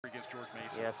George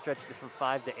Mason. Yeah, stretched it from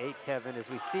 5 to 8, Kevin. As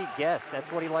we see Guess, that's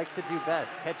what he likes to do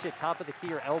best. Catch it top of the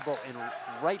key or elbow and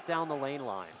right down the lane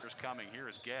line. Here's coming. Here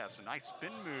is Guess. A nice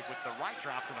spin move with the right,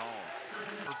 drops it home.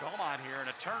 For Belmont here, and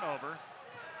a turnover.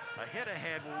 A hit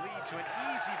ahead will lead to an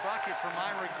easy bucket for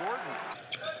Myra Gordon.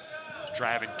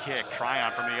 Drive and kick.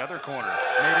 Tryon from the other corner.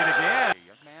 Made it again. A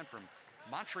young man from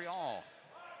Montreal.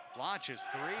 Launches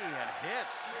three and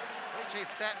hits. A.J.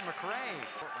 Staton-mccray.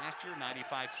 Last year,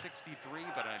 95-63,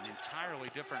 but an entirely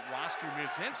different roster.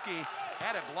 Muzinski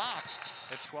had it blocked.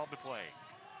 It's 12 to play.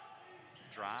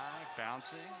 Drive,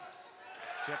 bouncing.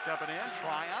 Tipped up and in.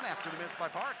 Tryon after the miss by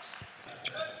Parks.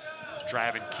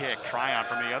 Drive and kick. Tryon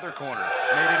from the other corner.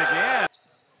 Made it again.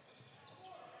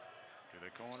 To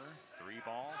the corner. Three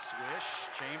ball. Swish.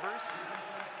 Chambers.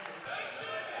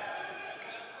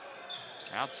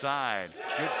 Outside.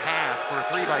 Good pass for a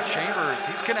three by Chambers.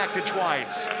 He's connected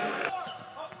twice.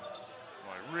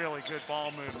 Boy, really good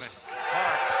ball movement.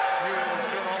 Parks knew it was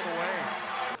good all the way.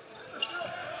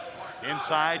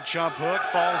 Inside jump hook.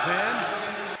 Falls in.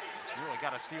 Really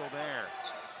got a steal there.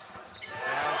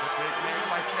 That was a big name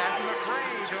by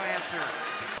staton-mccray to answer.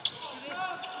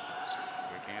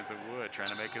 Quick hands at Wood, trying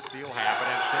to make a steal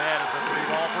happen. Instead, it's a three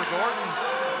ball for Gordon.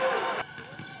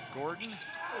 Gordon.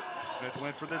 Smith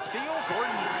went for the steal.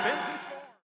 Gordon spins and scores.